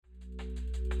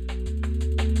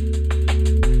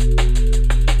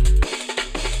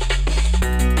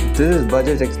This is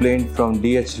Budget Explained from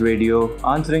DH Radio,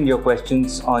 answering your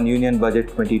questions on Union Budget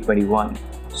 2021.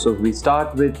 So we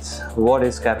start with what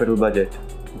is capital budget.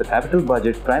 The capital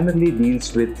budget primarily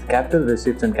deals with capital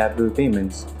receipts and capital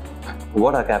payments.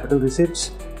 What are capital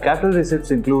receipts? Capital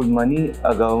receipts include money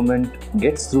a government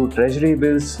gets through treasury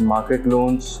bills, market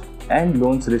loans, and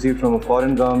loans received from a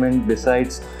foreign government,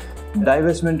 besides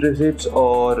divestment receipts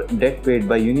or debt paid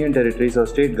by union territories or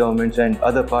state governments and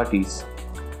other parties.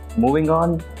 Moving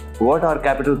on, what are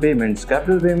capital payments?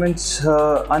 Capital payments,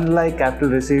 unlike capital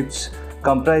receipts,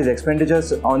 comprise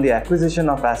expenditures on the acquisition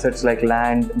of assets like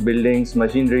land, buildings,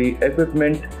 machinery,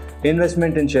 equipment,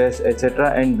 investment in shares,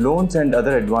 etc., and loans and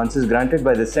other advances granted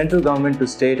by the central government to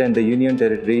state and the union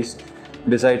territories,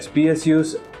 besides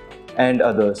PSUs and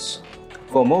others.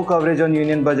 For more coverage on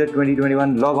Union Budget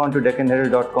 2021, log on to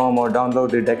DeccanHerald.com or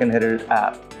download the Deccan Herald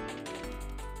app.